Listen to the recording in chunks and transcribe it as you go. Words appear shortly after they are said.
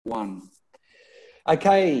One.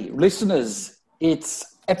 Okay, listeners,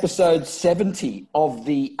 it's episode 70 of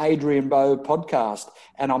the Adrian podcast,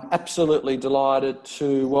 and I'm absolutely delighted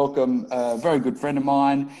to welcome a very good friend of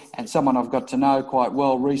mine and someone I've got to know quite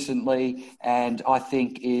well recently, and I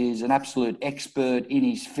think is an absolute expert in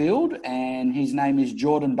his field. And his name is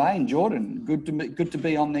Jordan Bain. Jordan, good to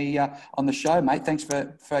be on the show, mate. Thanks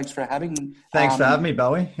for having. Thanks for having me,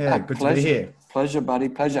 Bowie. Yeah, good pleasure. to be here. Pleasure, buddy.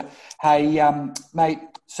 Pleasure. Hey, mate.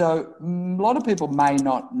 So a lot of people may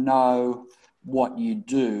not know what you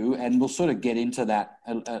do, and we'll sort of get into that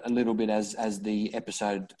a little bit as the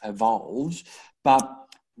episode evolves. But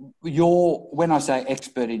when I say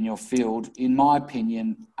expert in your field, in my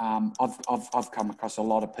opinion, I've come across a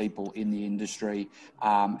lot of people in the industry,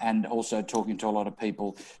 and also talking to a lot of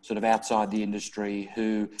people sort of outside the industry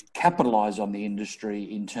who capitalise on the industry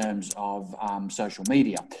in terms of social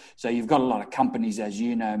media. So you've got a lot of companies, as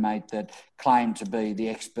you know, mate, that claim to be the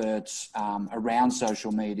experts around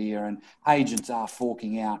social media, and agents are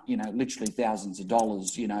forking out, literally thousands of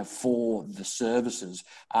dollars, for the services.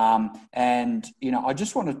 And I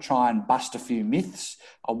just want to try and bust a few myths.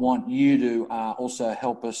 I want you to also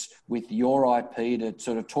help us with your IP to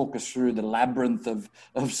sort of talk us through the labyrinth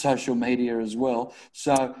of social media as well.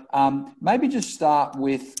 So maybe just start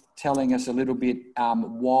with telling us a little bit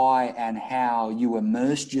why and how you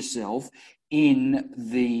immersed yourself in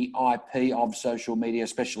the IP of social media,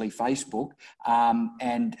 especially Facebook,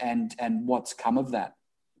 and what's come of that.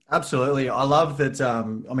 Absolutely. I love that.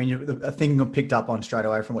 A thing I picked up on straight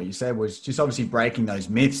away from what you said was just obviously breaking those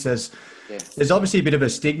myths. There's obviously a bit of a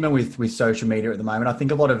stigma with social media at the moment. I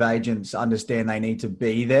think a lot of agents understand they need to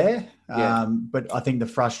be there. But I think the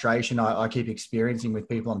frustration I keep experiencing with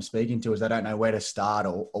people I'm speaking to is they don't know where to start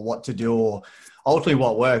or what to do, or ultimately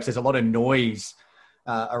what works. There's a lot of noise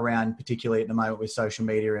around, particularly at the moment with social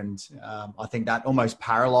media. And I think that almost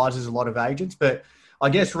paralyzes a lot of agents. But I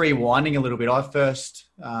guess rewinding a little bit, I first,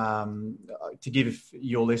 to give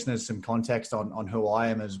your listeners some context on who I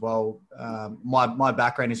am as well, my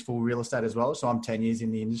background is full real estate as well. So I'm 10 years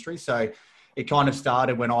in the industry. So it kind of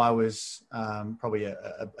started when I was probably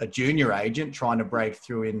a junior agent trying to break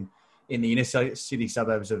through in the inner city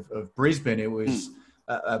suburbs of Brisbane. It was,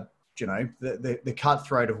 the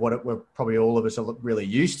cutthroat of what we're probably all of us are really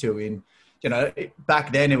used to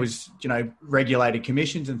back then it was, regulated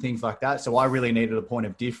commissions and things like that. So I really needed a point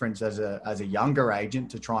of difference as a younger agent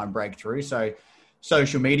to try and break through. So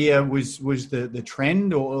social media was the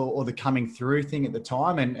trend or the coming through thing at the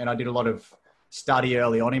time. And I did a lot of study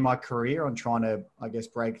early on in my career on trying to, I guess,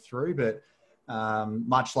 break through. But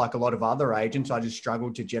much like a lot of other agents, I just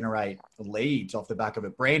struggled to generate leads off the back of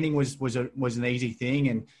it. Branding was an easy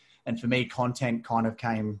thing. And for me, content kind of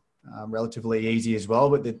came relatively easy as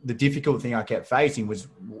well. But the difficult thing I kept facing was,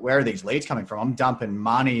 where are these leads coming from? I'm dumping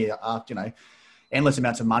money, endless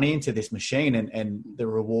amounts of money into this machine, and the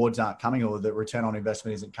rewards aren't coming, or the return on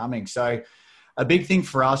investment isn't coming. So a big thing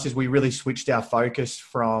for us is we really switched our focus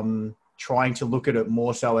from trying to look at it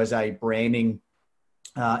more so as a branding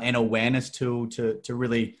and awareness tool to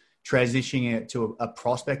really transitioning it to a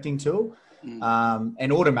prospecting tool.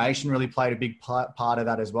 And automation really played a big part of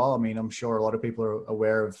that as well. I mean, I'm sure a lot of people are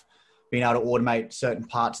aware of being able to automate certain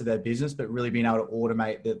parts of their business, but really being able to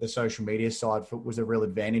automate the social media side was a real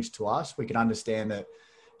advantage to us. We could understand that,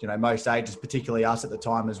 most agents, particularly us at the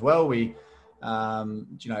time as well, we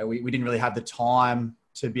didn't really have the time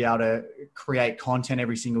to be able to create content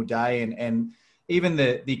every single day. And even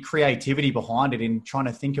the creativity behind it in trying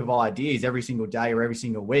to think of ideas every single day or every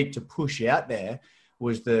single week to push out there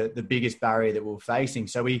was the biggest barrier that we were facing.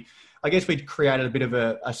 So I guess we'd created a bit of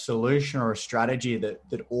a solution or a strategy that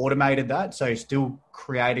automated that. So still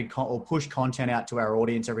created or pushed content out to our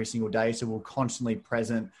audience every single day. So we're constantly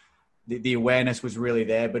present. The awareness was really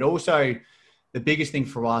there, but also the biggest thing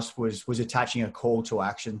for us was attaching a call to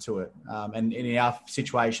action to it. And in our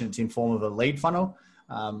situation, it's in form of a lead funnel.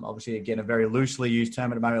 Obviously, again, a very loosely used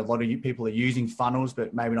term at the moment. A lot of people are using funnels,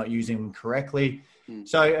 but maybe not using them correctly.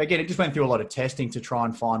 So again, it just went through a lot of testing to try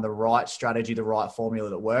and find the right strategy, the right formula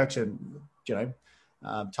that works. And,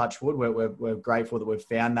 touch wood, we're grateful that we've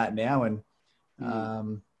found that now.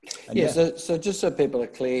 So just so people are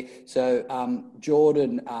clear, so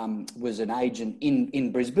Jordan was an agent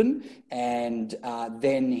in Brisbane, and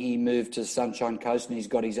then he moved to the Sunshine Coast, and he's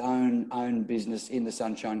got his own business in the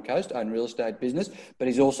Sunshine Coast, own real estate business, but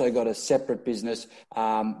he's also got a separate business,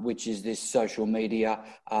 which is this social media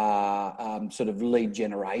sort of lead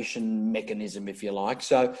generation mechanism, if you like.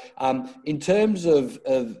 So in terms of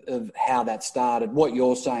how that started, what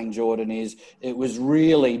you're saying, Jordan, is it was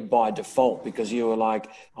really by default because you were like,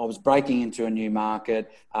 I was breaking into a new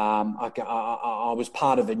market. I was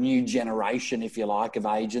part of a new generation, if you like, of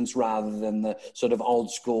agents rather than the sort of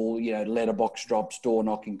old school, letterbox drops, door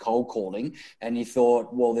knocking, cold calling. And you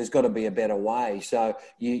thought, well, there's got to be a better way. So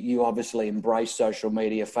you obviously embraced social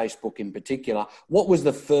media, Facebook in particular. What was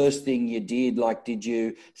the first thing you did? Like, did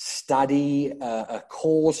you study a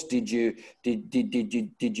course? Did you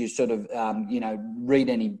sort of read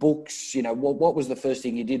any books? What was the first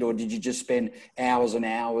thing you did, or did you just spend hours and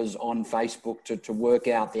hours on Facebook to work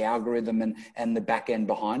out the algorithm and the back end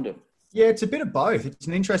behind it? Yeah, it's a bit of both. It's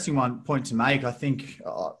an interesting point to make. I think,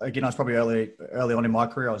 again, I was probably early on in my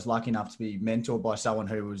career. I was lucky enough to be mentored by someone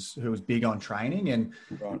who was big on training, and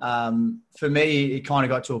right. For me, it kind of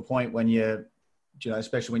got to a point when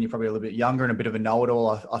especially when you're probably a little bit younger and a bit of a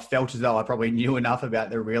know-it-all, I felt as though I probably knew enough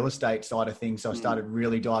about the real estate side of things. So I started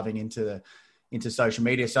really diving into social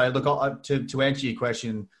media. So look, to answer your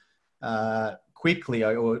question quickly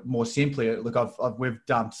or more simply, look, we've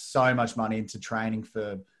dumped so much money into training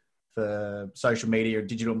for social media or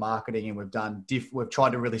digital marketing, and we've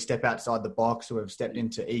tried to really step outside the box. So we've stepped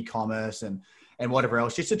into e-commerce and whatever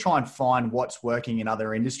else, just to try and find what's working in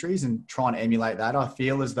other industries and try and emulate that. I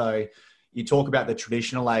feel as though you talk about the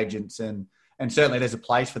traditional agents, and certainly there's a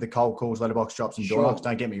place for the cold calls, letterbox drops, and door knocks.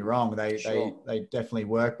 Don't get me wrong; they definitely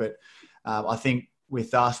work. But I think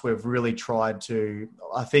with us, we've really tried to.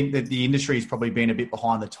 I think that the industry has probably been a bit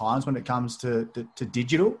behind the times when it comes to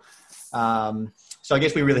digital. So I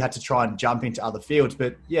guess we really had to try and jump into other fields.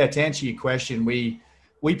 But yeah, to answer your question, we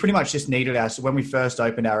pretty much just needed so when we first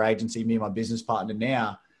opened our agency, me and my business partner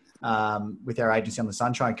now, with our agency on the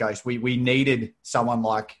Sunshine Coast, we needed someone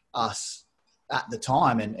like us at the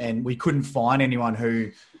time, and we couldn't find anyone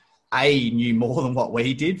who knew more than what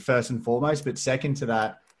we did, first and foremost, but second to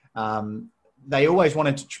that, they always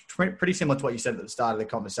wanted to, pretty similar to what you said at the start of the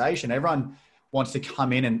conversation, everyone wants to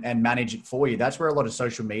come in and manage it for you. That's where a lot of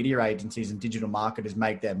social media agencies and digital marketers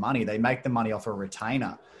make their money. They make the money off a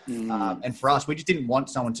retainer. And for us, we just didn't want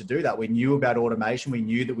someone to do that. We knew about automation. We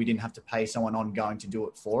knew that we didn't have to pay someone ongoing to do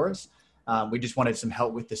it for us. We just wanted some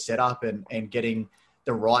help with the setup and getting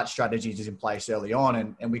the right strategies in place early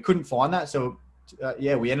on. And we couldn't find that. So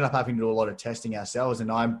we ended up having to do a lot of testing ourselves. And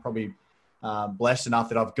I'm probably blessed enough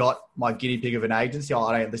that I've got my guinea pig of an agency.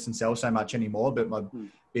 I don't listen sell so much anymore, but my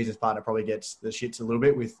business partner probably gets the shits a little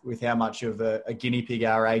bit with how much of a guinea pig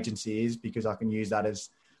our agency is, because I can use that as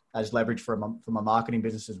leverage for my marketing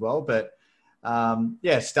business as well. But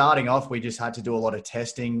starting off, we just had to do a lot of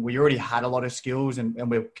testing. We already had a lot of skills, and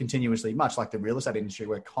we're continuously, much like the real estate industry,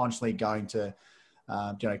 we're constantly going to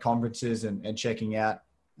conferences and checking out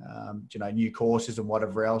new courses and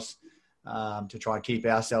whatever else to try and keep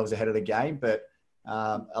ourselves ahead of the game. But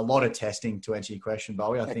a lot of testing, to answer your question,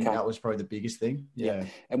 Bowie. I think that was probably the biggest thing. Yeah.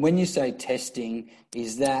 And when you say testing,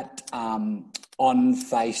 is that on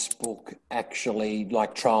Facebook actually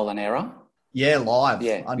like trial and error? Yeah, live.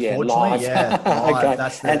 Yeah, unfortunately, live.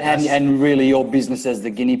 Live. Okay. And really, your business as the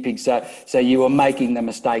guinea pig. So you were making the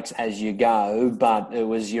mistakes as you go, but it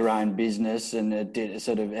was your own business, and it did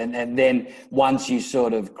sort of. And then once you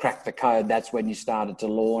sort of cracked the code, that's when you started to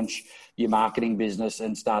launch your marketing business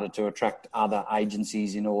and started to attract other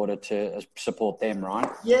agencies in order to support them,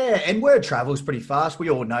 right? Yeah, and word travels pretty fast. We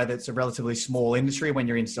all know that it's a relatively small industry when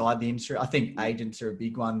you're inside the industry. I think agents are a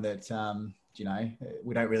big one that.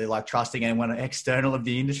 We don't really like trusting anyone external of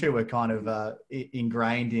the industry. We're kind of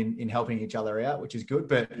ingrained in helping each other out, which is good.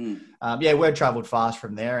 But word traveled fast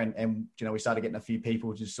from there. And we started getting a few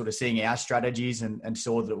people just sort of seeing our strategies and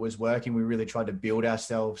saw that it was working. We really tried to build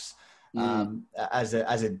ourselves as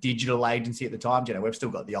a digital agency at the time. We've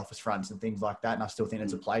still got the office fronts and things like that. And I still think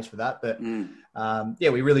there's a place for that. But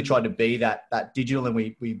we really tried to be that digital, and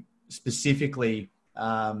we specifically,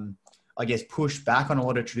 push back on a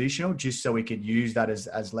lot of traditional just so we could use that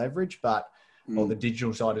as leverage, or the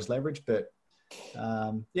digital side as leverage. But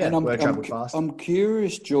word traveled fast. I'm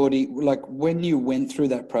curious, Geordie, like when you went through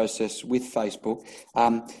that process with Facebook,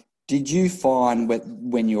 did you find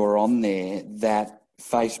when you were on there that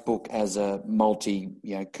Facebook as a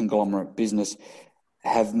conglomerate business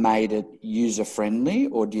have made it user friendly,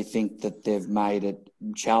 or do you think that they've made it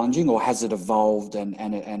challenging, or has it evolved and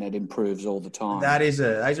it improves all the time? That is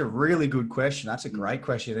a really good question. That's a great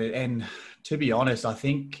question. And to be honest, I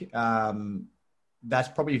think that's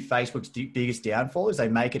probably Facebook's biggest downfall, is they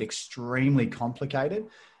make it extremely complicated.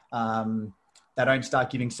 They don't start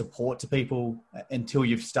giving support to people until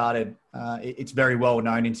you've started. It's very well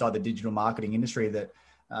known inside the digital marketing industry that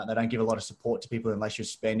they don't give a lot of support to people unless you're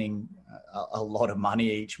spending a lot of money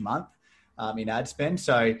each month in ad spend.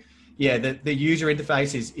 So Yeah, the user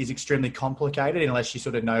interface is extremely complicated unless you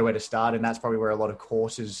sort of know where to start. And that's probably where a lot of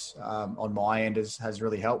courses on my end has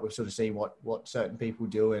really helped with sort of seeing what certain people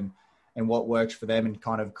do and what works for them, and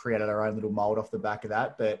kind of created our own little mold off the back of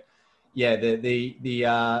that. But yeah,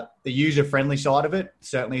 the user friendly side of it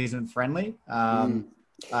certainly isn't friendly.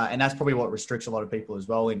 And that's probably what restricts a lot of people as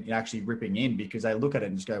well in actually ripping in, because they look at it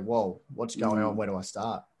and just go, whoa, what's going on? Where do I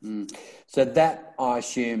start? So that, I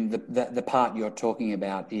assume, the part you're talking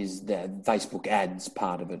about is the Facebook ads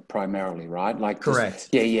part of it primarily, right? Like, correct.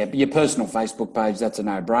 Yeah. Your personal Facebook page, that's a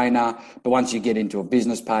no-brainer. But once you get into a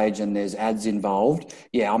business page and there's ads involved,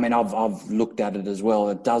 yeah, I mean, I've looked at it as well.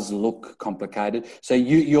 It does look complicated. So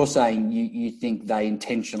you're saying you think they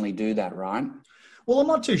intentionally do that, right? Well, I'm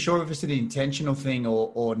not too sure if it's an intentional thing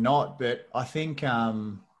or not, but I think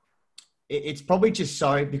it's probably just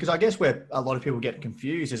so, because I guess where a lot of people get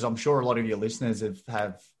confused is, I'm sure a lot of your listeners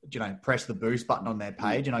have pressed the boost button on their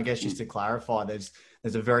page. And I guess just to clarify, there's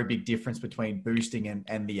a very big difference between boosting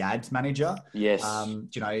and the ads manager. Yes. A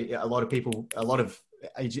lot of people,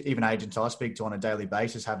 even agents I speak to on a daily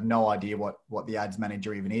basis have no idea what the ads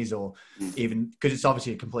manager even is, or even, because it's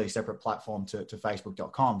obviously a completely separate platform to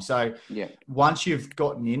Facebook.com. So once you've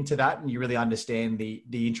gotten into that and you really understand the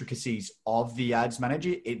intricacies of the ads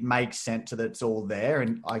manager, it makes sense that it's all there.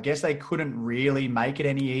 And I guess they couldn't really make it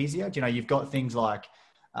any easier. You've got things like,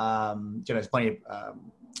 there's plenty of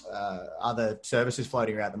other services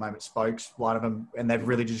floating around at the moment. Spoke's one of them, and they've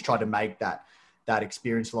really just tried to make that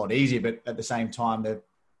experience a lot easier, but at the same time,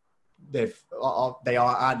 they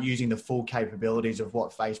aren't using the full capabilities of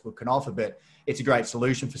what Facebook can offer. But it's a great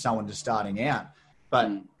solution for someone just starting out.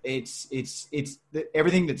 But it's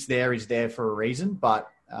everything that's there is there for a reason. But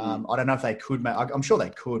I don't know if they could make. I'm sure they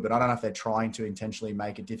could, but I don't know if they're trying to intentionally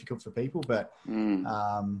make it difficult for people. But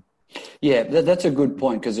yeah, that's a good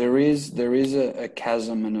point, because there is a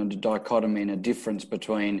chasm and a dichotomy and a difference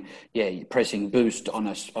between pressing boost on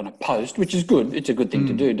a post, which is good. It's a good thing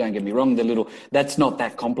to do. Don't get me wrong. That's not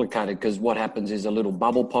that complicated, because what happens is a little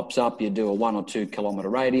bubble pops up. You do a 1 or 2 kilometer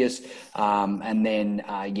radius, and then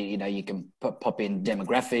you can pop in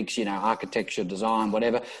demographics, architecture, design,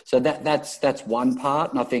 whatever. So that's one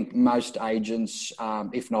part, and I think most agents,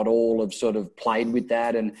 if not all, have sort of played with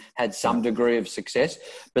that and had some degree of success.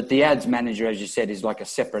 But the ads manager, as you said, is like a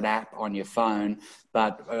separate app on your phone.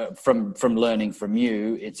 But from learning from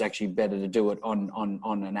you, it's actually better to do it on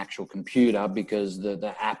an actual computer, because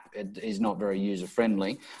the app is not very user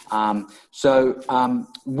friendly. So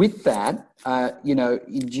with that,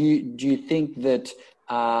 do you think that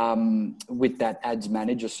with that ads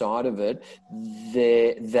manager side of it,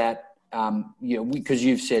 because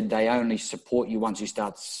you've said they only support you once you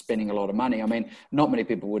start spending a lot of money. I mean, not many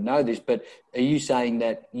people would know this, but are you saying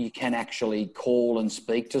that you can actually call and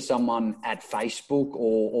speak to someone at Facebook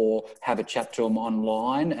or have a chat to them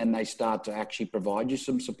online, and they start to actually provide you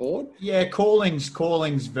some support? Yeah, calling's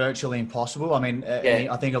virtually impossible. I mean,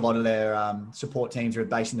 I think a lot of their support teams are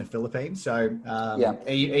based in the Philippines. So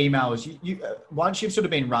emails, you once you've sort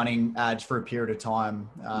of been running ads for a period of time,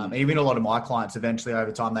 even a lot of my clients, eventually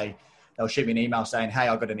over time, they'll shoot me an email saying, hey,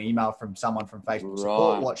 I got an email from someone from Facebook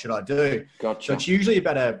support. What should I do? Gotcha. So it's usually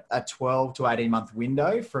about a 12 to 18 month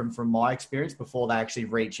window from my experience before they actually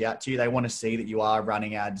reach out to you. They want to see that you are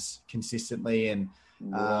running ads consistently and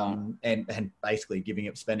basically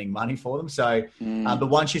spending money for them. So, but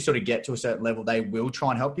once you sort of get to a certain level, they will try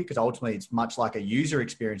and help you, because ultimately it's much like a user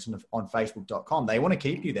experience on Facebook.com. They want to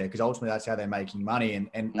keep you there because ultimately that's how they're making money,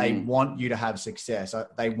 and they want you to have success.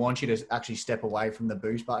 They want you to actually step away from the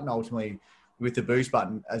boost button. Ultimately, with the boost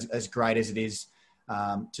button, as great as it is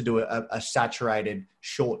to do a saturated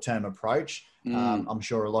short-term approach, I'm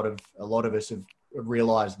sure a lot of us have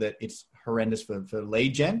realized that it's horrendous for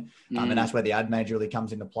lead gen. And that's where the ad manager really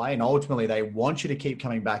comes into play. And ultimately they want you to keep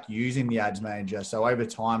coming back using the ads manager. So over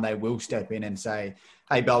time they will step in and say,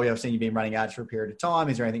 hey, Belby, I've seen you've been running ads for a period of time.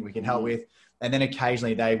 Is there anything we can help with? And then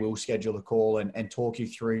occasionally they will schedule a call and talk you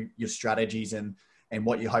through your strategies and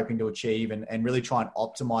what you're hoping to achieve, and really try and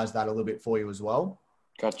optimize that a little bit for you as well.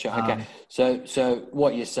 Gotcha. Okay. So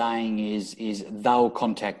what you're saying is they'll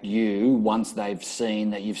contact you once they've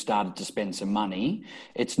seen that you've started to spend some money.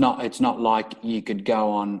 It's not like you could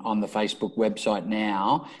go on the Facebook website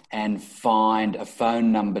now and find a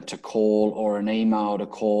phone number to call or an email to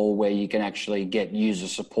call where you can actually get user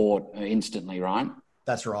support instantly, right?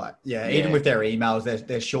 That's right. Yeah. Even with their emails,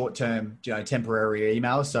 they're short-term, temporary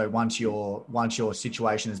emails. So once your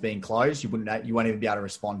situation is being closed, you won't even be able to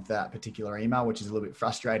respond to that particular email, which is a little bit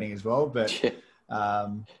frustrating as well. But I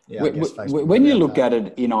guess Facebook when you look at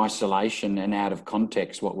it in isolation and out of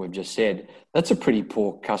context, what we've just said, that's a pretty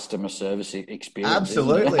poor customer service experience.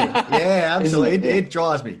 Absolutely. Isn't it? Yeah, absolutely. Isn't it? It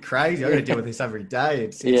drives me crazy. I got to deal with this every day.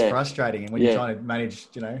 It's frustrating. And when you're trying to manage,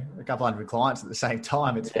 a couple hundred clients at the same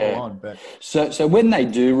time, it's full on. But so when they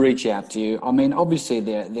do reach out to you, I mean, obviously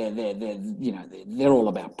they're all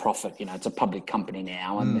about profit. It's a public company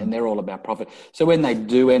now, and they're all about profit. So when they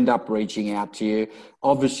do end up reaching out to you,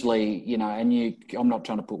 obviously, I'm not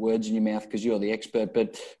trying to put words in your mouth because you're the expert,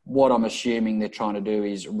 but what I'm assuming they're trying to do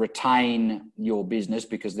is retain your business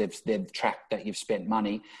because they've tracked that you've spent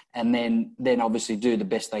money, and then obviously do the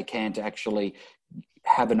best they can to actually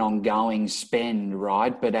have an ongoing spend,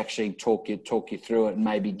 right? But actually talk you through it and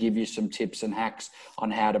maybe give you some tips and hacks on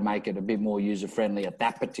how to make it a bit more user friendly at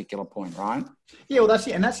that particular point, right? Yeah, well, that's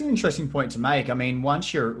an interesting point to make. I mean,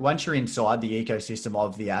 once you're inside the ecosystem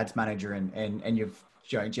of the ads manager and you've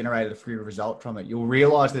generated a free result from it, you'll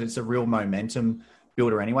realize that it's a real momentum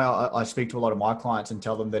builder anyway. I speak to a lot of my clients and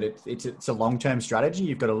tell them that it's a long-term strategy.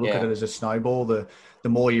 You've got to look at it as a snowball. The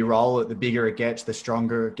more you roll it, the bigger it gets, the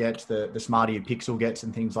stronger it gets, the smarter your pixel gets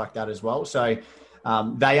and things like that as well. So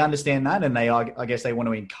they understand that, and I guess they want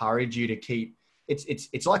to encourage you to keep,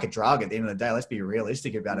 it's like a drug at the end of the day. Let's be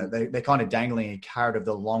realistic about it. They're kind of dangling a carrot of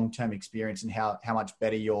the long-term experience and how much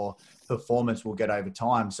better your performance will get over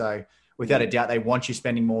time. So without a doubt, they want you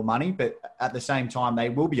spending more money, but at the same time, they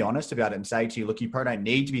will be honest about it and say to you, look, you probably don't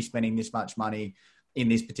need to be spending this much money in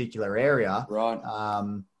this particular area. Right.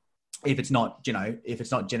 If it's not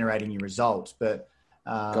generating you results. But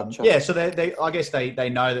Gotcha. yeah, so I guess they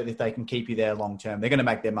know that if they can keep you there long-term, they're going to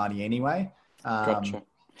make their money anyway. Gotcha.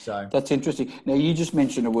 So that's interesting. Now you just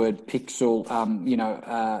mentioned the word pixel,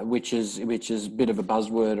 which is a bit of a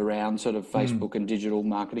buzzword around sort of Facebook and digital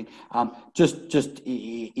marketing. Just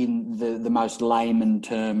in the most layman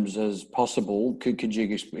terms as possible, could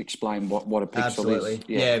you explain what a pixel Absolutely. is?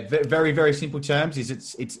 Yeah, very, very simple terms is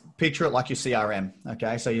it's picture it like your CRM.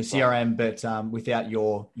 Okay, so your CRM, but without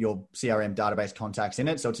your CRM database contacts in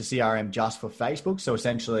it. So it's a CRM just for Facebook. So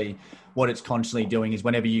essentially, what it's constantly doing is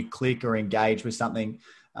whenever you click or engage with something.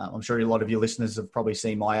 I'm sure a lot of your listeners have probably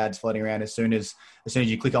seen my ads floating around. As soon as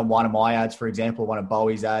you click on one of my ads, for example, one of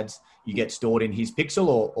Bowie's ads, you get stored in his pixel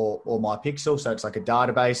or my pixel. So it's like a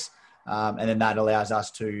database. And then that allows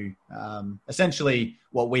us to essentially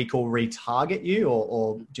what we call retarget you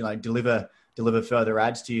or deliver further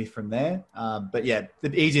ads to you from there. But yeah,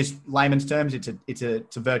 the easiest layman's terms, it's a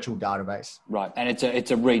virtual database. Right, and it's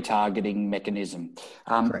a retargeting mechanism.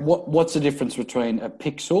 Correct. What's the difference between a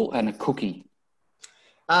pixel and a cookie?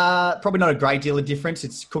 Probably not a great deal of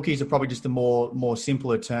difference. Cookies are probably just the more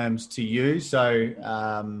simpler terms to use. So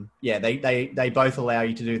they both allow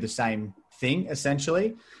you to do the same thing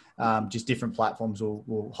essentially. Just different platforms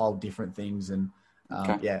will hold different things, and I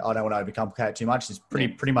don't want to overcomplicate it too much. It's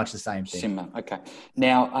pretty much the same thing. Similar. Okay.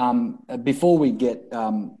 Now, before we get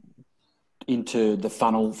into the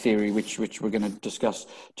funnel theory, which we're going to discuss,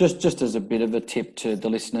 just as a bit of a tip to the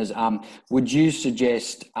listeners, would you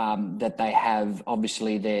suggest that they have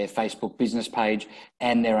obviously their Facebook business page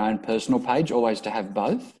and their own personal page, always to have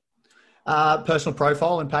both? Personal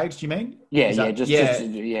profile and page, do you mean? Just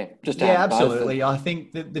to have absolutely. both. I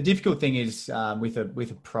think the difficult thing is with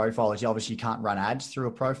a profile is obviously you can't run ads through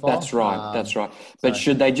a profile. That's right. But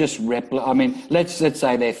should they just replicate? I mean, let's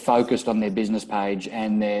say they're focused on their business page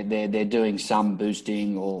and they're doing some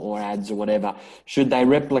boosting or ads or whatever. Should they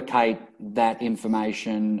replicate that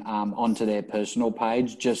information onto their personal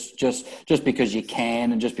page just because you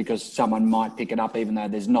can and just because someone might pick it up, even though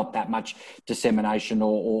there's not that much dissemination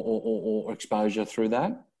or exposure through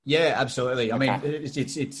that? Yeah, absolutely. I mean,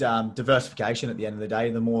 it's diversification at the end of the day.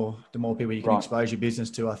 The more people you can expose your business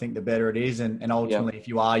to, I think the better it is. And ultimately, if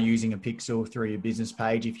you are using a pixel through your business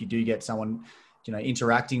page, if you do get someone,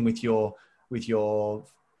 interacting with your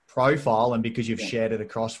profile, and because you've shared it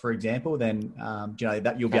across, for example, then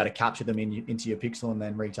that you'll be able to capture them into your pixel and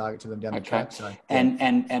then retarget to them down the track. So, and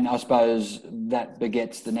I suppose that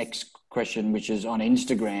begets the next question, which is on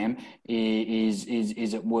Instagram, is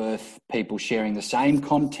it worth people sharing the same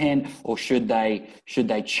content, or should they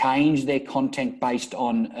change their content based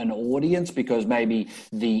on an audience because maybe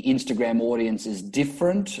the Instagram audience is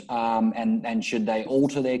different, and should they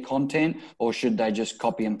alter their content, or should they just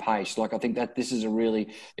copy and paste? Like, I think that this is a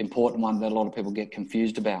really important one that a lot of people get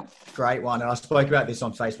confused about. Great one. And I spoke about this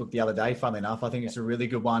on Facebook the other day, funnily enough. I think it's a really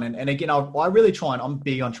good one. And again, I really I'm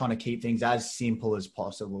big on trying to keep things as simple as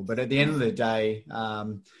possible. But at the end of the day,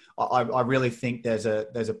 I really think there's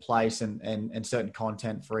a place and certain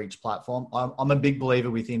content for each platform. I'm a big believer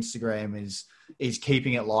with Instagram is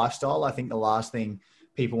keeping it lifestyle. I think the last thing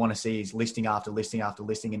people want to see is listing after listing after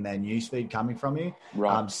listing in their newsfeed coming from you.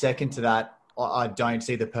 Right. Second to that, I don't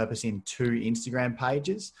see the purpose in 2 Instagram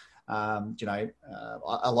pages. A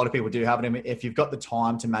lot of people do have it. If you've got the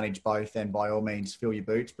time to manage both, then by all means, fill your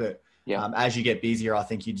boots. But as you get busier, I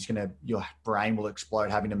think your brain will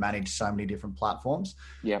explode having to manage so many different platforms.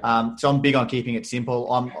 Yeah. So I'm big on keeping it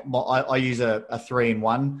simple. I use a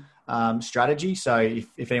 3-in-1 strategy. So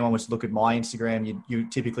if anyone was to look at my Instagram, you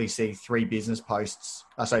typically see 3 business posts.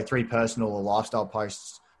 3 personal or lifestyle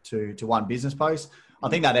posts to 1 business post. I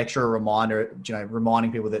think that extra reminder,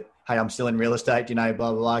 reminding people that, hey, I'm still in real estate, blah,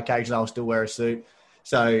 blah, blah. Occasionally I'll still wear a suit.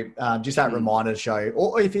 So just that reminder to show,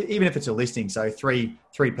 or even if it's a listing, so 3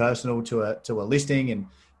 personal to a listing and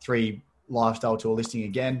 3 lifestyle to a listing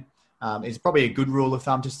again, is probably a good rule of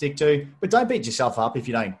thumb to stick to. But don't beat yourself up if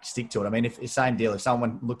you don't stick to it. I mean, same deal. If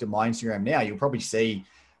someone looked at my Instagram now, you'll probably see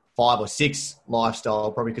 5 or 6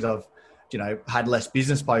 lifestyle, probably because I've had less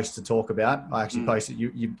business posts to talk about. I actually posted,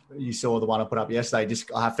 you saw the one I put up yesterday.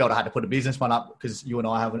 I felt I had to put a business one up because you and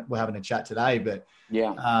I were having a chat today, but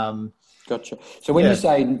gotcha. So when you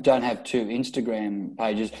say don't have 2 Instagram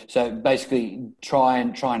pages, so basically try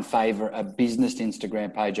and favor a business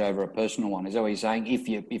Instagram page over a personal one. Is that what you're saying?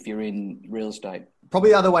 If you're in real estate?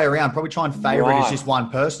 Probably the other way around. Probably try and favor it as just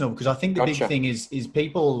 1 personal, because I think the big thing is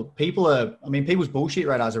people's bullshit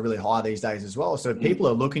radars are really high these days as well. So people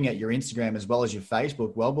are looking at your Instagram as well as your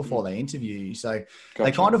Facebook well before they interview you. So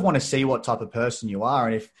they kind of want to see what type of person you are.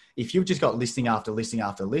 And if you've just got listing after listing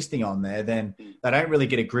after listing on there, then they don't really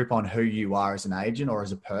get a grip on who you are as an agent or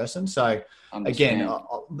as a person. So again,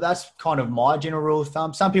 that's kind of my general rule of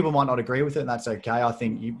thumb. Some people might not agree with it, and that's okay. I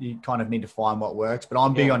think you kind of need to find what works. But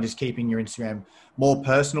I'm big on just keeping your Instagram more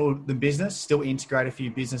personal than business. Still integrate a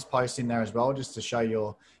few business posts in there as well, just to show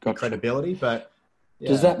your credibility. But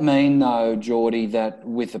does that mean, though, Geordie, that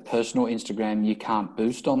with a personal Instagram you can't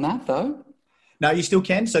boost on that, though? No, you still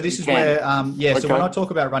can. So this is where, So when I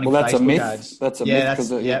talk about running Facebook ads, that's a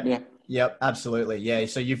myth. Yep, absolutely. Yeah.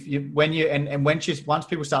 So once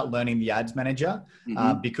people start learning the ads manager,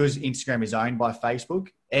 because Instagram is owned by Facebook,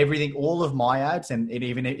 all of my ads, and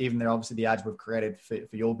even though obviously the ads we've created for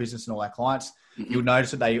your business and all our clients, you'll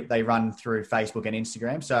notice that they run through Facebook and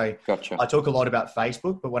Instagram. So I talk a lot about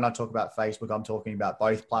Facebook, but when I talk about Facebook, I'm talking about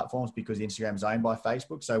both platforms because Instagram is owned by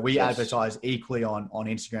Facebook. So we advertise equally on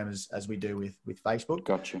Instagram as we do with Facebook.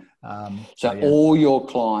 Gotcha. All your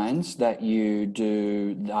clients that you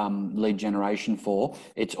do lead generation for,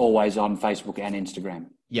 it's always on Facebook and Instagram.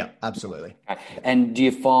 Yeah, absolutely. Okay. And do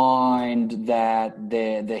you find that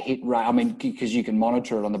the hit rate, I mean, because you can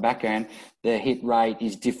monitor it on the back end, the hit rate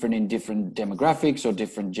is different in different demographics or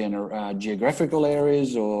different geographical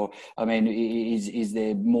areas? Or, I mean, is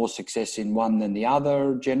there more success in one than the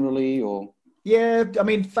other generally, or? Yeah, I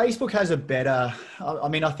mean, Facebook has a better. I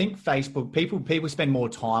mean, I think Facebook people spend more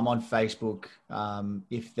time on Facebook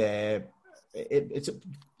if they're. It's a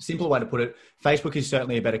simpler way to put it. Facebook is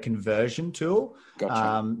certainly a better conversion tool,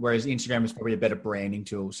 whereas Instagram is probably a better branding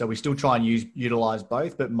tool. So we still try and utilize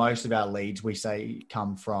both, but most of our leads we say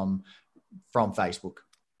come from Facebook.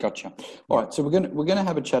 Gotcha. All right, so we're gonna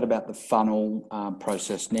have a chat about the funnel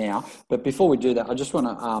process now. But before we do that, I just want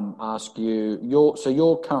to ask you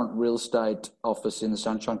your current real estate office in the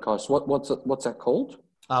Sunshine Coast. What's that called?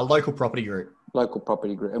 Local Property Group. Local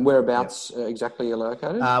Property Group. And whereabouts exactly you're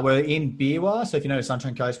located? We're in Beerwah. So if you know the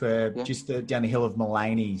Sunshine Coast, we're just down the hill of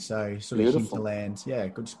Mullaney. So sort of hinterlands. Yeah,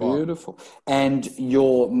 good spot. Beautiful. And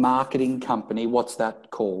your marketing company, what's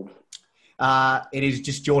that called? It is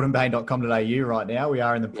just jordanbain.com.au right now. We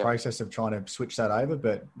are in the process of trying to switch that over,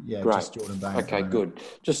 but just Jordan Bain. Okay, good.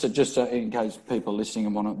 Just in case people listening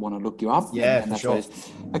and want to look you up. Yeah, for sure.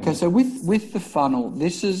 Okay, so with the funnel,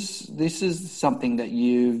 this is something that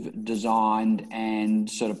you've designed and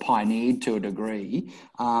sort of pioneered to a degree.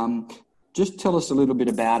 Just tell us a little bit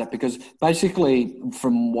about it, because basically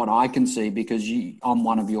from what I can see, because I'm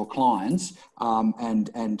one of your clients,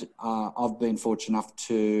 and I've been fortunate enough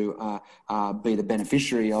to be the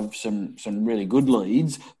beneficiary of some really good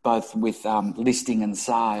leads, both with listing and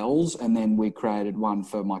sales, and then we created one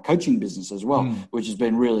for my coaching business as well, which has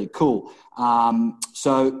been really cool.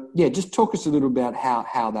 Just talk us a little about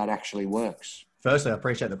how that actually works. Firstly, I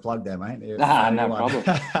appreciate the plug there, mate. No problem.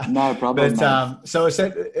 No problem. But so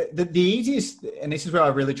the easiest, and this is where I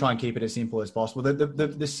really try and keep it as simple as possible.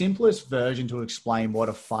 The simplest version to explain what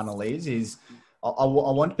a funnel is I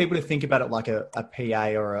want people to think about it like a PA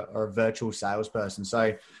or a virtual salesperson.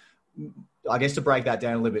 So I guess to break that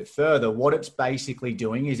down a little bit further, what it's basically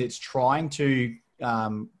doing is it's trying to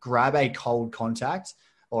grab a cold contact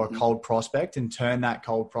or a cold prospect and turn that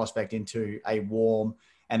cold prospect into a warm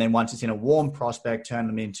And then once it's in a warm prospect, turn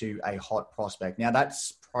them into a hot prospect. Now that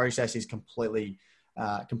process is completely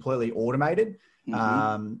automated.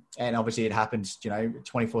 And obviously it happens,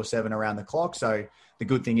 24/7 around the clock. So the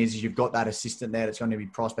good thing is you've got that assistant there that's going to be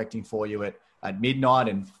prospecting for you at midnight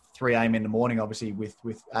and 3 a.m. in the morning. Obviously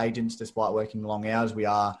with agents, despite working long hours, we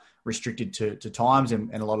are restricted to times,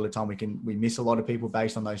 and a lot of the time we miss a lot of people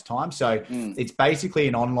based on those times. So it's basically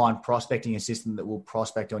an online prospecting assistant that will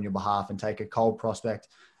prospect on your behalf and take a cold prospect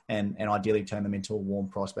and ideally turn them into a warm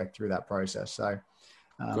prospect through that process. So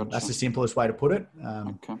Gotcha. That's the simplest way to put it.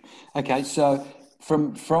 Okay. So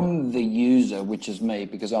from the user, which is me,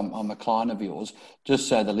 because I'm a client of yours, just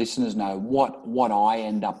so the listeners know, what I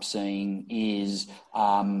end up seeing is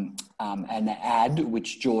an ad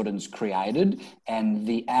which Jordan's created, and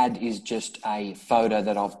the ad is just a photo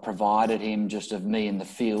that I've provided him just of me in the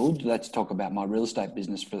field. Let's talk about my real estate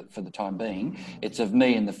business for the time being. It's of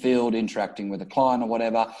me in the field interacting with a client or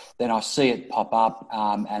whatever. Then I see it pop up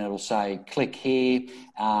and it'll say, click here.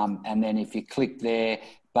 And then if you click there,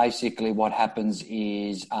 basically what happens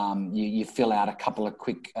is you fill out a couple of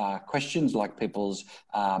quick questions like people's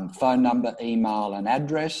phone number, email and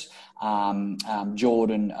address.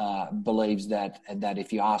 Jordan believes that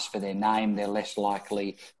if you ask for their name, they're less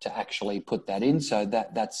likely to actually put that in. So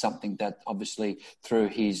that's something that obviously through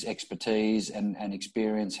his expertise and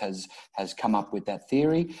experience has come up with that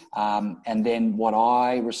theory. And then what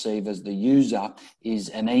I receive as the user is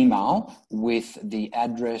an email with the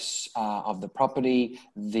address of the property,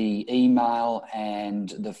 the email and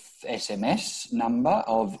the SMS number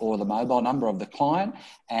or the mobile number of the client.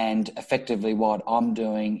 And effectively what I'm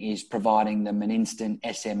doing is providing them an instant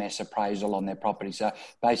SMS appraisal on their property. So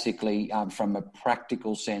basically, from a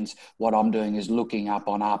practical sense, what I'm doing is looking up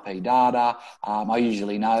on RP data. I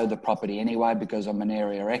usually know the property anyway because I'm an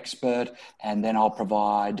area expert, and then I'll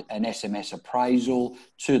provide an SMS appraisal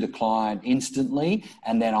to the client instantly,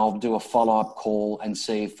 and then I'll do a follow-up call and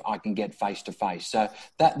see if I can get face-to-face. So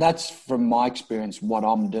that's from my experience what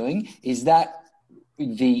I'm doing. Is that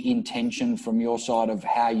the intention from your side of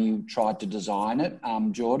how you tried to design it,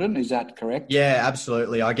 Jordan? Is that correct? Yeah,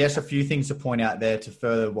 absolutely. I guess a few things to point out there to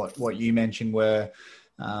further what you mentioned were,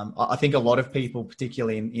 I think a lot of people,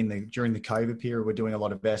 particularly during the COVID period, were doing a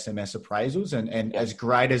lot of SMS appraisals, and as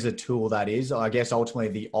great as a tool that is, I guess ultimately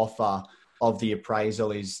the offer of the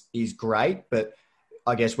appraisal is great, but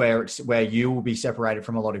I guess where you will be separated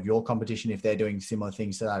from a lot of your competition if they're doing similar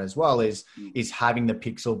things to that as well is having the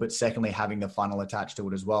pixel, but secondly having the funnel attached to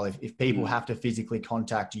it as well. If people have to physically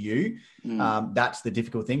contact you, that's the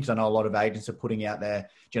difficult thing, because I know a lot of agents are putting out there,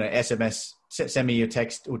 SMS, send me your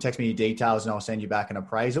text or text me your details and I'll send you back an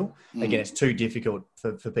appraisal. Again, it's too difficult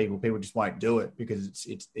for people. People just won't do it because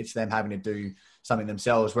it's them having to do something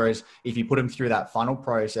themselves. Whereas if you put them through that funnel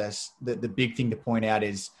process, the big thing to point out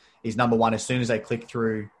is number one, as soon as they click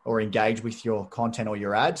through or engage with your content or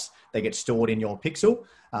your ads, they get stored in your pixel.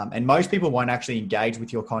 And most people won't actually engage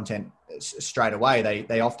with your content straight away.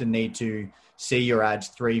 They often need to see your ads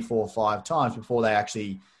 3, 4, 5 times before they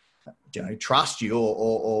actually, trust you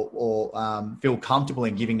or feel comfortable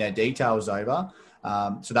in giving their details over.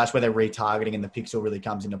 So that's where the retargeting and the pixel really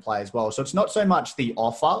comes into play as well. So it's not so much the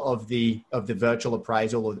offer of the virtual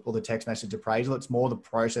appraisal or the text message appraisal. It's more the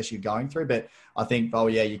process you're going through. But I think,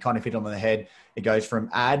 you kind of hit on the head. It goes from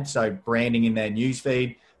ad, so branding in their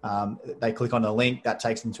newsfeed. They click on the link that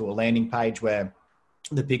takes them to a landing page where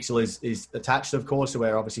the pixel is attached, of course. So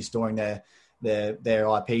we're obviously storing their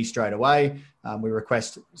IP straight away. We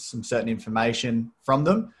request some certain information from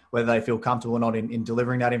them. Whether they feel comfortable or not in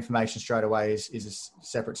delivering that information straight away is a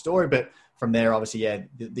separate story. But from there, obviously,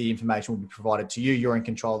 the information will be provided to you. You're in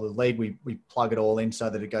control of the lead. We plug it all in so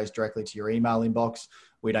that it goes directly to your email inbox.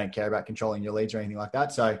 We don't care about controlling your leads or anything like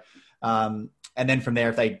that. So, and then from there,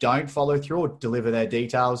 if they don't follow through or deliver their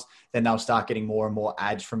details, then they'll start getting more and more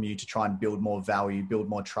ads from you to try and build more value, build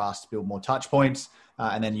more trust, build more touch points.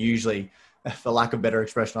 And then usually, for lack of better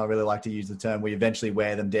expression, I really like to use the term, we eventually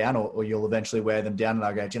wear them down or you'll eventually wear them down. And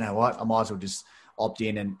I go, do you know what? I might as well just opt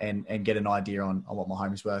in and get an idea on what my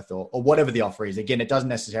home is worth or whatever the offer is. Again, it doesn't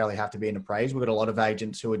necessarily have to be an appraisal. We've got a lot of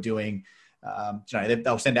agents who are doing,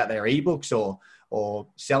 they'll send out their ebooks or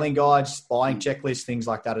selling guides, buying checklists, things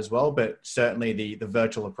like that as well. But certainly the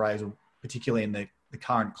virtual appraisal, particularly in the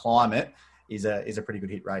current climate, is a pretty good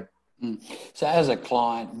hit rate. So as a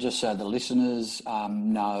client, just so the listeners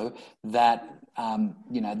know that,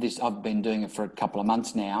 this I've been doing it for a couple of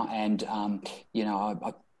months now, and,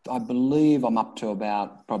 I I believe I'm up to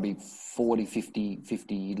about probably 40,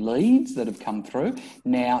 50 leads that have come through.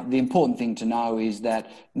 Now, the important thing to know is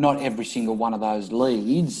that not every single one of those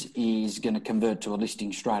leads is going to convert to a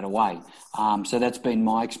listing straight away. So that's been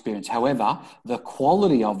my experience. However, the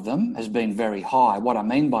quality of them has been very high. What I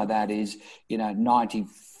mean by that is,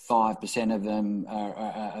 95% of them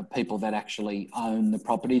are people that actually own the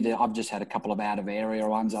property. I've just had a couple of out of area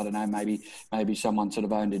ones. I don't know, maybe someone sort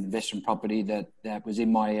of owned an investment property that was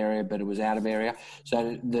in my area, but it was out of area.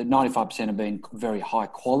 So the 95% have been very high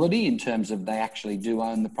quality in terms of they actually do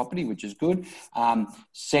own the property, which is good.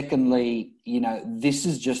 Secondly, this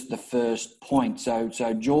is just the first point. So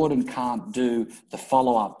Jordan can't do the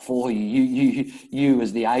follow-up for you. You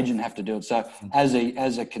as the agent have to do it. So as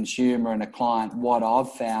a consumer and a client, what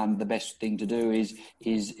I've found the best thing to do is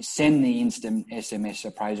send the instant SMS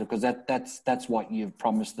appraisal, because that's what you've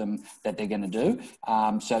promised them that they're going to do.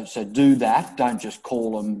 So do that. Don't just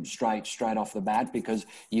call them straight off the bat, because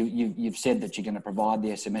you've said that you're going to provide the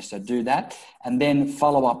SMS. So do that, and then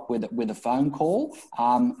follow up with a phone call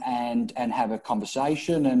and have a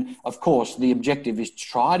conversation. And of course, the objective is to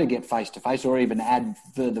try to get face to face, or even add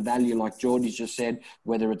further value, like Geordie's just said,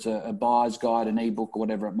 whether it's a buyer's guide, an ebook, or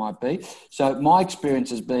whatever it might be. So my experience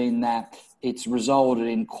has been that it's resulted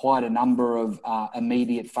in quite a number of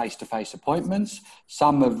immediate face-to-face appointments.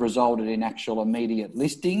 Some have resulted in actual immediate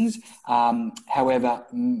listings. However,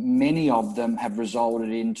 many of them have resulted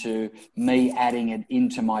into me adding it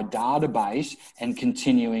into my database and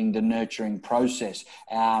continuing the nurturing process,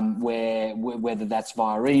 whether that's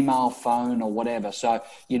via email, phone, or whatever. So,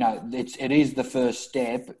 it is the first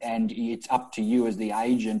step, and it's up to you as the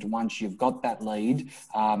agent. Once you've got that lead,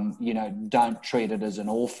 don't treat it as an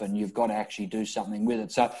orphan. You've got to actually do something with it.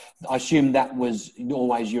 So I assume that was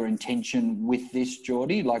always your intention with this,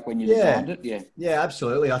 Geordie, like when you designed it? Yeah,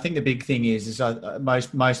 absolutely. I think the big thing is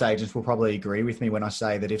most agents will probably agree with me when I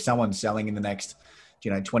say that if someone's selling in the next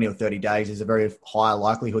 20 or 30 days, there's a very high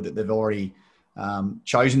likelihood that they've already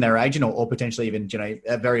chosen their agent, or potentially even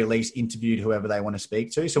at very least interviewed whoever they want to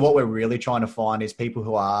speak to. So what we're really trying to find is people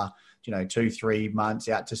who are 2-3 months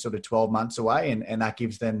out to sort of 12 months away. And that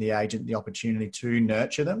gives them, the agent, the opportunity to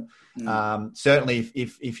nurture them. Certainly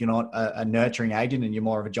if you're not a nurturing agent and you're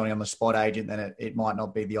more of a Johnny on the spot agent, then it might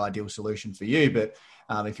not be the ideal solution for you. But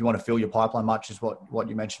if you want to fill your pipeline, much as what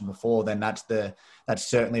you mentioned before, then that's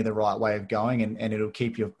certainly the right way of going, and it'll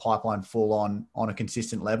keep your pipeline full on a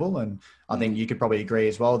consistent level. And I think you could probably agree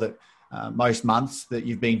as well that most months that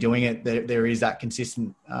you've been doing it, there is that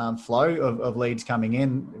consistent flow of leads coming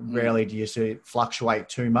in. Rarely do you see it fluctuate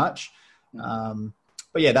too much.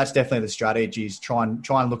 But yeah, that's definitely the strategy, is try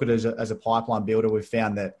and look at it as a pipeline builder. We've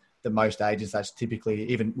found that the most agents, that's typically,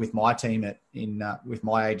 even with my team with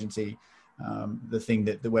my agency, the thing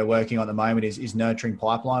that we're working on at the moment is nurturing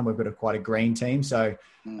pipeline. We've got quite a green team. So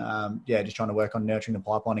just trying to work on nurturing the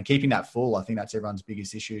pipeline and keeping that full. I think that's everyone's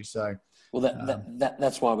biggest issue. So, well,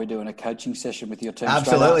 that's why we're doing a coaching session with your team.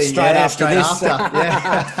 Absolutely, straight after this.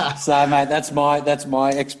 Yeah. So, mate, that's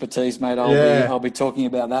my expertise, mate. I'll be talking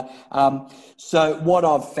about that. So, what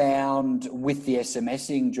I've found with the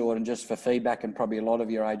SMSing, Jordan, just for feedback, and probably a lot of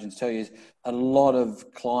your agents tell you, is a lot of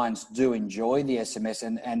clients do enjoy the SMS,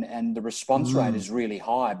 and the response rate is really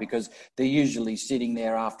high, because they're usually sitting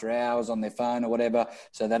there after hours on their phone or whatever,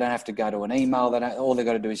 so they don't have to go to an email. All they've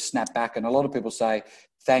got to do is snap back. And a lot of people say,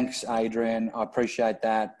 "Thanks, Adrian. I appreciate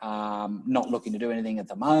that. Not looking to do anything at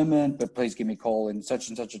the moment, but please give me a call in such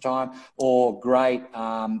and such a time." Or, "Great,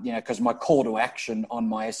 because my call to action on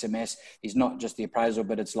my SMS is not just the appraisal,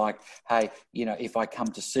 but it's like, hey, if I come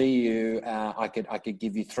to see you, I could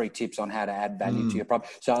give you 3 tips on how to add value to your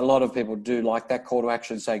property." So a lot of people do like that call to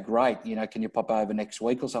action. Say, "Great, can you pop over next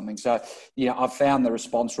week or something?" So I've found the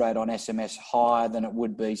response rate on SMS higher than it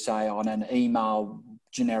would be, say, on an email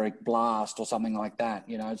generic blast or something like that,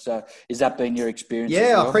 So has that been your experience?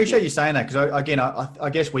 Yeah, I appreciate you saying that, because I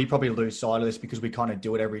guess we probably lose sight of this because we kind of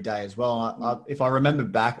do it every day as well. If I remember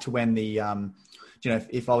back to when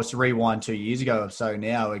if I was to rewind 2 years ago or so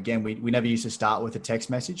now, again, we never used to start with a text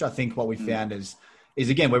message. I think what we found is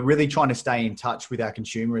again, we're really trying to stay in touch with our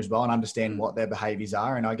consumer as well and understand what their behaviors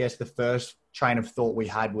are. And I guess the first train of thought we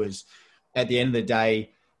had was, at the end of the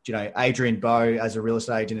day, Adrian Bain, as a real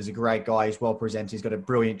estate agent, is a great guy. He's well presented. He's got a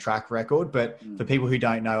brilliant track record. But for people who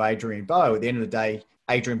don't know Adrian Bain, at the end of the day,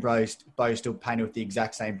 Adrian Bain is still painted with the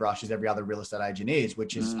exact same brush as every other real estate agent is,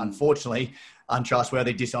 which is unfortunately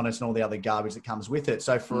untrustworthy, dishonest, and all the other garbage that comes with it.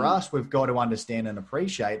 So for us, we've got to understand and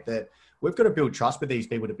appreciate that we've got to build trust with these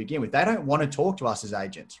people to begin with. They don't want to talk to us as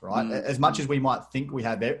agents, right? As much as we might think we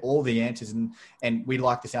have all the answers and we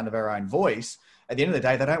like the sound of our own voice, at the end of the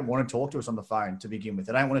day, they don't want to talk to us on the phone to begin with.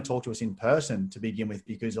 They don't want to talk to us in person to begin with,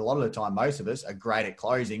 because a lot of the time, most of us are great at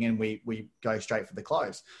closing and we go straight for the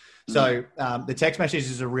close. So the text message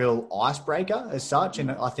is a real icebreaker as such.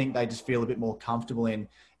 And I think they just feel a bit more comfortable in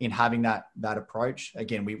having that approach.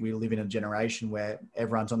 Again, we live in a generation where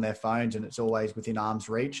everyone's on their phones and it's always within arm's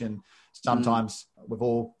reach. And sometimes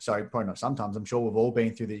I'm sure we've all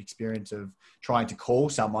been through the experience of trying to call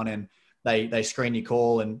someone and they screen your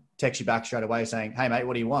call and text you back straight away saying, "Hey mate,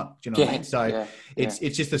 what do you want?" Do you know what I mean? So it's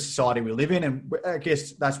just the society we live in. And I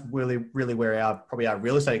guess that's really where our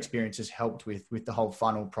real estate experience has helped with the whole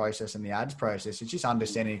funnel process and the ads process. It's just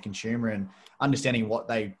understanding the consumer and understanding what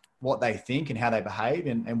they think and how they behave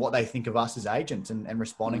and what they think of us as agents and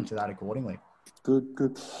responding to that accordingly.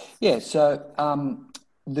 Good. Yeah. So,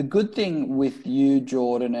 the good thing with you,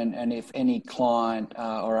 Jordan, and if any client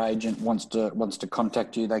or agent wants to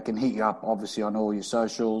contact you, they can hit you up obviously on all your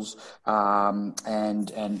socials and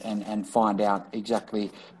find out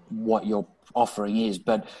exactly what your offering is.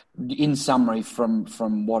 But in summary, from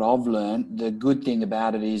what I've learned, the good thing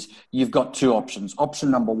about it is you've got two options.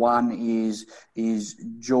 Option number one is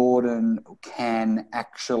Jordan can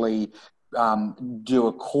actually do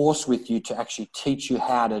a course with you to actually teach you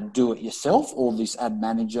how to do it yourself, all this ad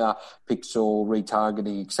manager, pixel,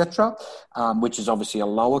 retargeting, etc., which is obviously a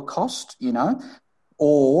lower cost,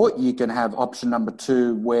 Or you can have option number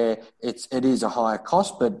two where it is a higher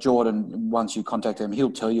cost, but Jordan, once you contact him, he'll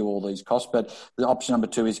tell you all these costs. But the option number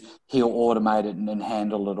two is he'll automate it and then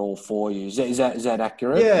handle it all for you. Is that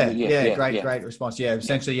accurate? Yeah. Great response. Yeah,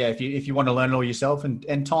 essentially, if you want to learn it all yourself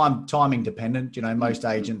and timing dependent, most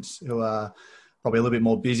agents who are probably a little bit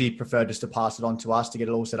more busy prefer just to pass it on to us to get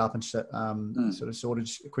it all set up and sort of sorted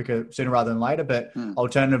quicker, sooner rather than later. But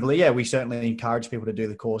alternatively, we certainly encourage people to do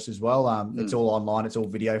the course as well. It's all online. It's all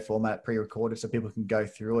video format, pre-recorded, so people can go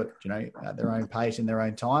through it, at their own pace in their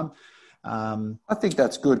own time. I think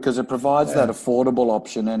that's good because it provides that affordable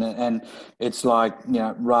option, and it's like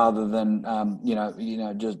rather than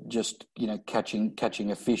just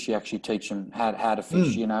catching a fish, you actually teach them how to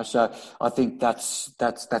fish. So I think that's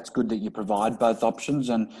good that you provide both options.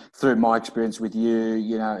 And through my experience with you,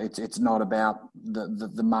 it's not about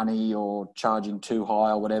the money or charging too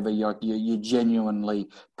high or whatever. You're genuinely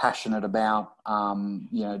passionate about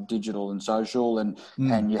digital and social, and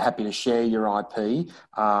you're happy to share your IP.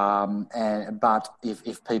 But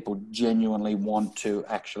if people genuinely want to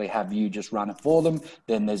actually have you just run it for them,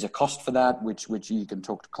 then there's a cost for that, which you can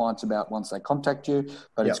talk to clients about once they contact you.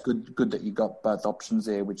 But it's good that you got both options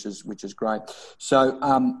there, which is great. So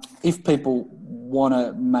if people want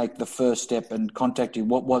to make the first step and contact you,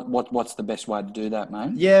 what's the best way to do that,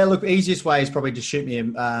 mate? Yeah, look, easiest way is probably just shoot me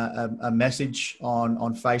a message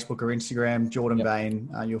on Facebook or Instagram, Jordan Bain.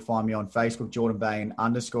 You'll find me on Facebook, Jordan Bain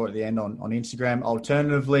 _ at the end on Instagram.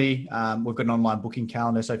 Alternatively, we've got an online booking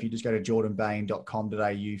calendar. So if you just go to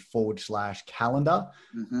jordanbain.com.au/calendar,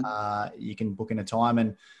 you can book in a time.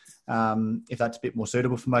 And if that's a bit more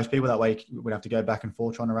suitable for most people, that way we'd have to go back and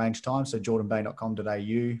forth trying to arrange time. So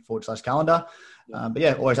jordanbain.com.au /calendar.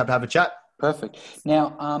 But always have to have a chat. Perfect.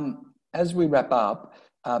 Now, as we wrap up,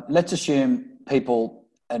 let's assume people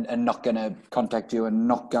are not going to contact you and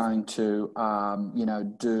not going to,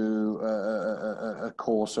 do a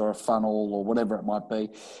course or a funnel or whatever it might be.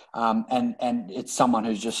 And it's someone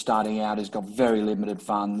who's just starting out, who's got very limited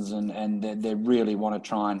funds and they really want to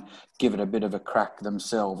try and give it a bit of a crack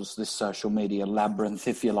themselves, this social media labyrinth,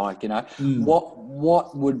 if you like,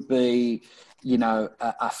 what would be,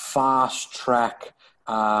 a fast track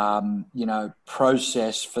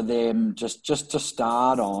process for them just to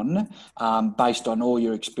start on, based on all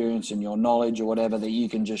your experience and your knowledge or whatever that you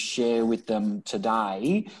can just share with them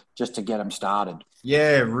today just to get them started?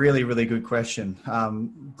 Yeah, really, really good question.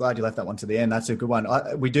 Glad you left that one to the end. That's a good one.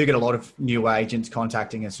 We do get a lot of new agents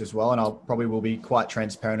contacting us as well, and I'll probably will be quite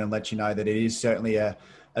transparent and let you know that it is certainly a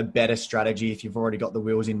better strategy if you've already got the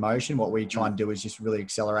wheels in motion. What we try and do is just really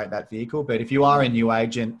accelerate that vehicle. But if you are a new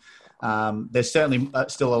agent, there's certainly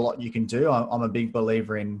still a lot you can do. I'm a big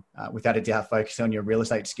believer in, without a doubt, focus on your real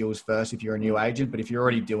estate skills first if you're a new agent. But if you're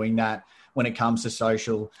already doing that, when it comes to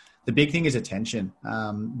social, the big thing is attention.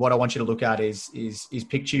 What I want you to look at is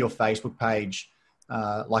picture your Facebook page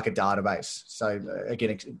like a database. So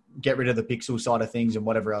again, get rid of the pixel side of things and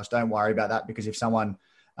whatever else. Don't worry about that, because if someone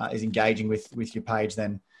is engaging with your page,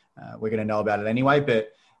 then we're going to know about it anyway.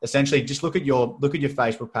 But essentially, just look at your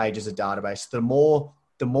Facebook page as a database. The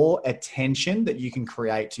more attention that you can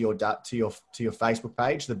create to your Facebook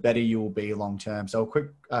page, the better you will be long term. So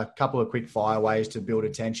a couple of quick fire ways to build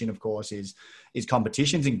attention, of course, is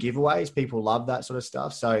competitions and giveaways. People love that sort of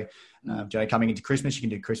stuff. So, coming into Christmas, you can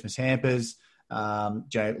do Christmas hampers.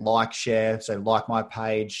 like, share. So like my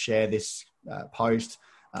page, share this post,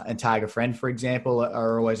 and tag a friend, for example,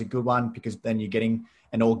 are always a good one, because then you're getting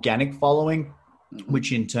an organic following,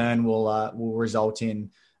 which in turn will result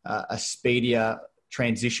in a speedier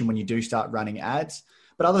transition when you do start running ads.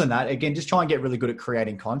 But other than that, again, just try and get really good at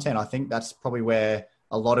creating content. I think that's probably where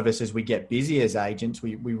a lot of us, as we get busy as agents,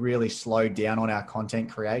 we really slow down on our content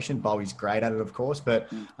creation. Bowie's great at it, of course, but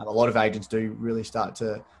a lot of agents do really start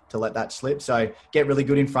to let that slip. So get really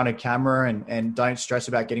good in front of camera, and don't stress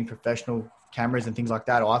about getting professional cameras and things like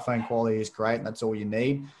that. iPhone quality is great, and that's all you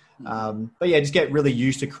need. But yeah, just get really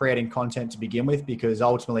used to creating content to begin with, because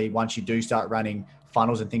ultimately once you do start running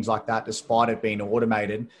funnels and things like that, despite it being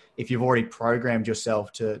automated, if you've already programmed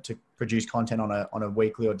yourself to produce content on a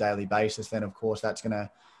weekly or daily basis, then of course that's going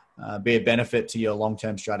to be a benefit to your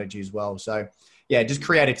long-term strategy as well. So yeah, just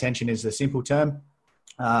create attention is the simple term,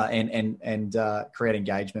 and create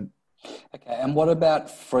engagement. Okay, and what about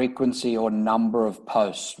frequency or number of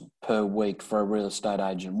posts per week for a real estate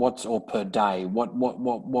agent? Or per day? What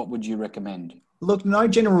would you recommend? Look, no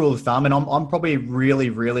general rule of thumb, and I'm probably really,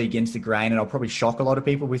 really against the grain, and I'll probably shock a lot of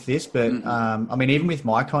people with this, but I mean, even with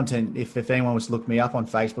my content, if anyone was to look me up on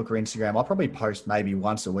Facebook or Instagram, I'll probably post maybe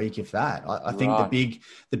once a week, if that. I think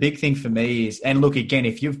the big thing for me is, and look, again,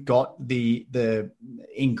 if you've got the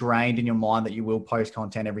ingrained in your mind that you will post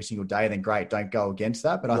content every single day, then great, don't go against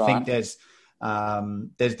that. But I think there's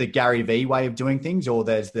the Gary V way of doing things, or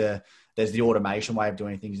there's the automation way of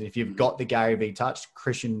doing things. And if you've got the Gary V touch,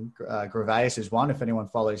 Christian Gervais is one. If anyone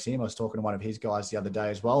follows him, I was talking to one of his guys the other day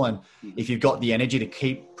as well. And if you've got the energy to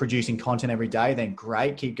keep producing content every day, then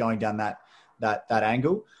great, keep going down that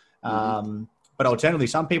angle. But alternatively,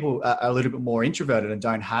 some people are a little bit more introverted and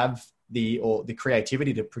don't have the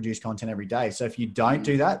creativity to produce content every day. So if you don't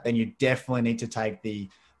do that, then you definitely need to take the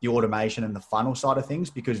automation and the funnel side of things,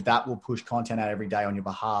 because that will push content out every day on your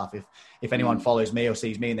behalf. If anyone follows me or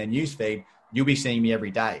sees me in their newsfeed, you'll be seeing me every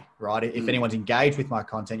day, right? If anyone's engaged with my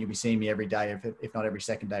content, you'll be seeing me every day, if not every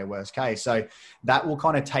second day, worst case. So that will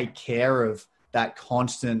kind of take care of that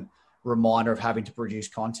constant reminder of having to produce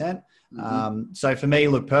content. So for me,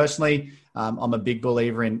 look, personally, I'm a big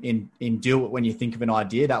believer in do it when you think of an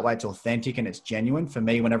idea. That way it's authentic and it's genuine. For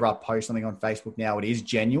me, whenever I post something on Facebook now, it is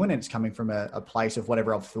genuine and it's coming from a place of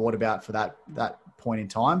whatever I've thought about for that point in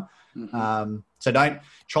time. So don't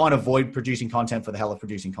try and avoid producing content for the hell of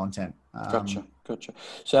producing content. Gotcha.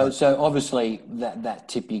 So obviously that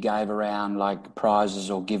tip you gave around like prizes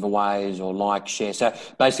or giveaways or like, share. So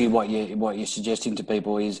basically what you're suggesting to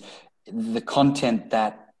people is the content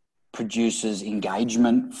that produces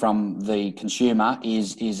engagement from the consumer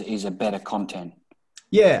is a better content.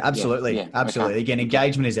 Yeah, absolutely. Absolutely. Okay. Again,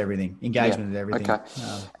 engagement is everything. Engagement is everything. Okay.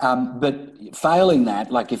 But failing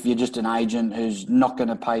that, like if you're just an agent who's not going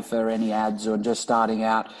to pay for any ads or just starting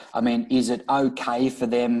out, I mean, is it okay for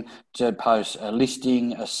them to post a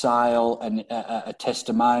listing, a sale, a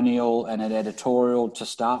testimonial, and an editorial to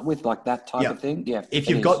start with, like that type of thing? Yeah. If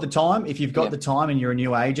you've got the time, the time and you're a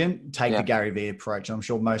new agent, take the Gary V approach. I'm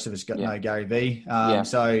sure most of us know Gary V.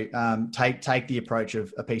 So take the approach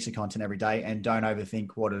of a piece of content every day and don't overthink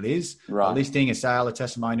what it is. Right. A listing, a sale, a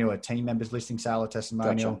testimonial, a team member's listing, sale, a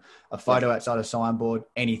testimonial, a photo outside a signboard,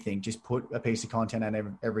 anything. Just put a piece of content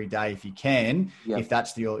on every day if you can. If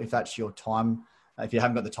that's your time, if you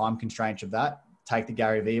haven't got the time constraints of that, take the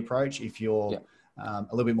Gary V approach. If you're a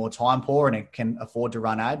little bit more time poor and it can afford to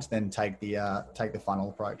run ads, then take the funnel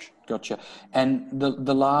approach. Gotcha. And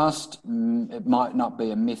the last, it might not be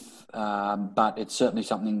a myth, but it's certainly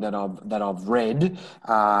something that I've read,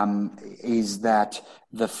 is that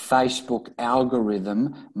the Facebook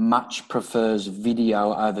algorithm much prefers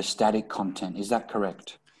video over static content. Is that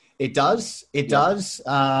correct? It does. It does.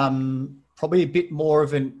 Probably a bit more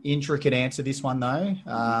of an intricate answer, this one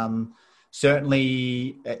though.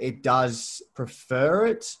 Certainly it does prefer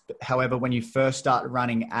it. However, when you first start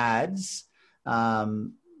running ads,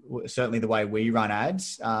 certainly the way we run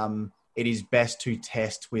ads, it is best to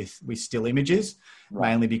test with still images,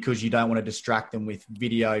 mainly because you don't want to distract them with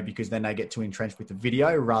video, because then they get too entrenched with the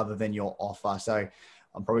video rather than your offer. So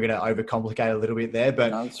I'm probably going to overcomplicate a little bit there,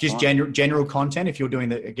 but just general content. If you're doing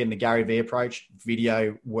the Gary V approach,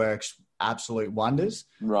 video works absolute wonders.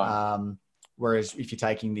 Right. Whereas if you're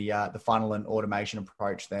taking the funnel and automation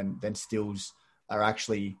approach, then stills are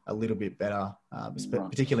actually a little bit better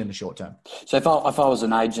particularly in the short term. So if I was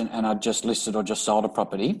an agent and I'd just listed or just sold a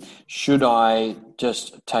property, should I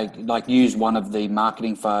just use one of the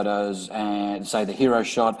marketing photos and say the hero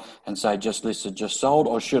shot and say just listed, just sold,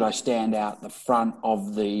 or should I stand out the front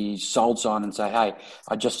of the sold sign and say, hey,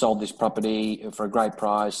 I just sold this property for a great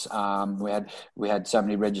price. We had so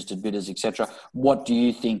many registered bidders, etc. What do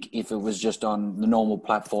you think if it was just on the normal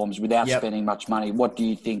platforms without spending much money? What do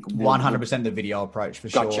you think? 100% the video approach for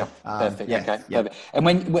Gotcha. sure. Perfect. Okay. Yep. Perfect. And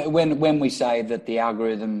when we say that the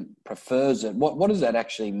algorithm prefers it, what does that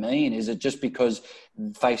actually mean? Is it just because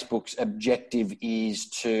Facebook's objective is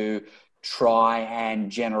to try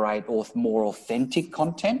and generate more authentic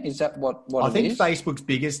content? Is that what I it think is? Facebook's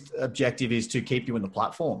biggest objective is to keep you in the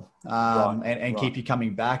platform and keep you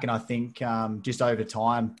coming back. And I think just over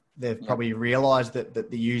time, they've probably realized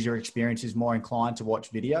that the user experience is more inclined to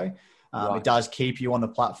watch video. It does keep you on the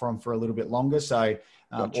platform for a little bit longer. So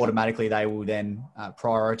automatically they will then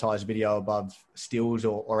prioritize video above stills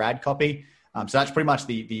or ad copy. So that's pretty much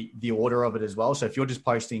the order of it as well. So if you're just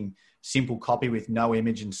posting simple copy with no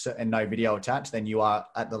image and no video attached, then you are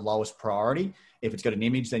at the lowest priority. If it's got an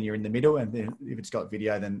image, then you're in the middle. And then if it's got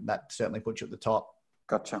video, then that certainly puts you at the top.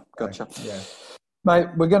 Gotcha. So, yeah. Mate,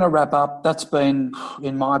 we're going to wrap up. That's been,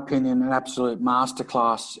 in my opinion, an absolute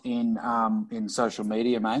masterclass in social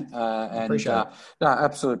media, mate. Appreciate it. No,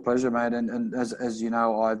 absolute pleasure, mate. And as you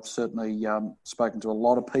know, I've certainly spoken to a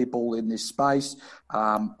lot of people in this space.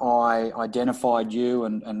 I identified you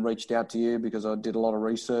and reached out to you because I did a lot of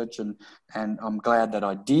research, and I'm glad that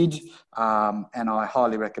I did. And I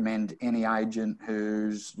highly recommend any agent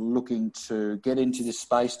who's looking to get into this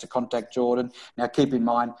space to contact Jordan. Now, keep in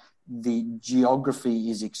mind, the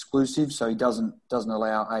geography is exclusive, so he doesn't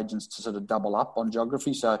allow agents to sort of double up on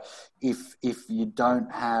geography. So if you don't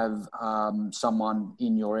have someone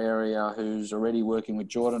in your area who's already working with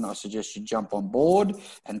Jordan, I suggest you jump on board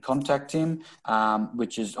and contact him,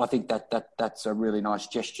 which is, I think that's a really nice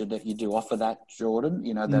gesture that you do offer that, Jordan,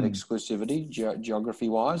 that exclusivity geography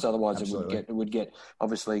wise. Otherwise it would get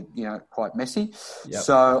obviously, quite messy. Yep.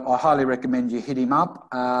 So I highly recommend you hit him up.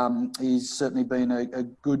 He's certainly been a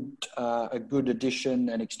good addition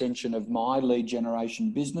and extension of my lead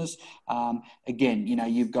generation business. Again,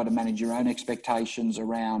 you've got to manage your own expectations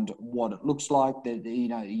around what it looks like. That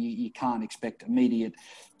you can't expect immediate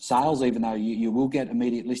sales, even though you will get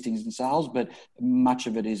immediate listings and sales, but much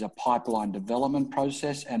of it is a pipeline development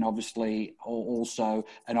process, and obviously also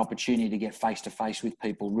an opportunity to get face-to-face with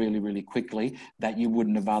people really, really quickly that you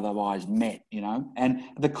wouldn't have otherwise met, And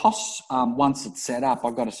the costs, once it's set up,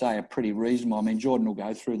 I've got to say, are pretty reasonable. I mean, Jordan will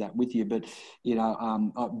go through that with you, but,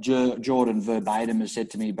 Jordan verbatim has said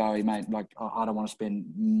to me, Bowie, mate, like, I don't want to spend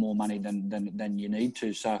more money than you need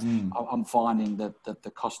to. So I'm finding that the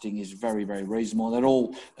costing is very, very reasonable.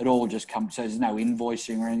 It all just comes, so there's no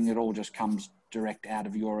invoicing or anything. It all just comes direct out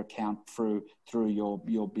of your account through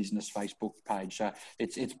your business Facebook page. So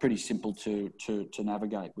it's pretty simple to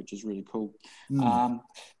navigate, which is really cool.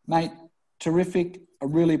 Mate, terrific. I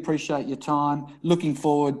really appreciate your time. Looking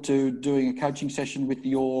forward to doing a coaching session with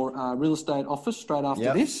your real estate office straight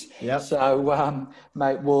after this. Yep. So,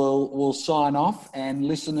 mate, we'll sign off. And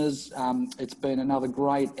listeners, it's been another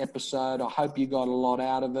great episode. I hope you got a lot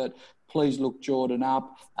out of it. Please look Jordan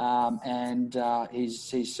up, and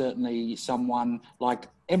he's certainly someone, like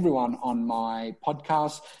everyone on my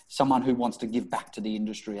podcast, someone who wants to give back to the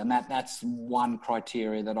industry, and that's one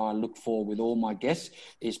criteria that I look for with all my guests,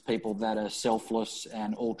 is people that are selfless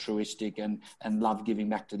and altruistic and love giving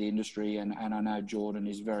back to the industry, and I know Jordan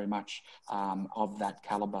is very much of that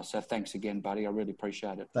caliber. So thanks again, buddy. I really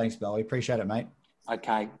appreciate it. Thanks, Bowie. Appreciate it, mate.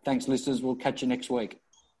 Okay, thanks, listeners. We'll catch you next week.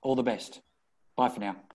 All the best. Bye for now.